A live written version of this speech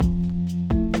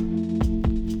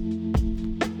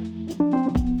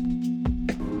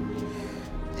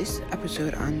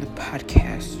episode on the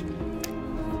podcast.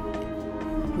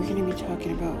 We're going to be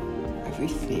talking about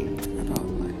everything about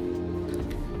life.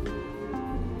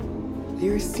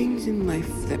 There are things in life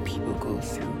that people go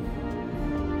through,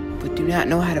 but do not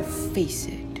know how to face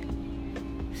it.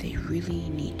 They really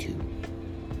need to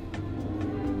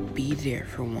be there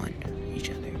for each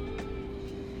other.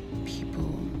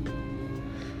 People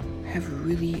have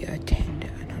really a tend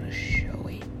not to show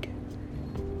it.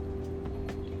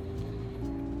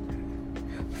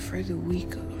 For the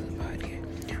week of the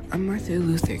podcast, I'm Martin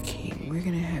Luther King. We're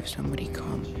gonna have somebody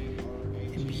come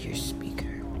and be your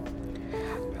speaker.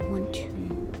 I want to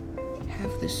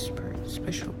have this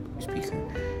special speaker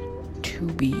to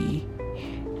be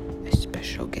a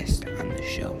special guest on the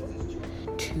show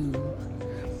to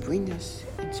bring us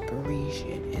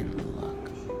inspiration and luck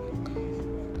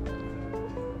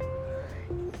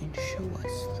and show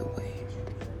us the way.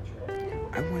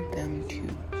 I want them to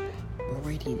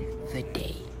brighten the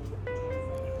day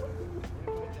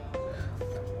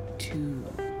to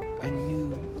a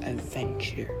new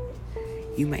adventure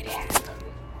you might have.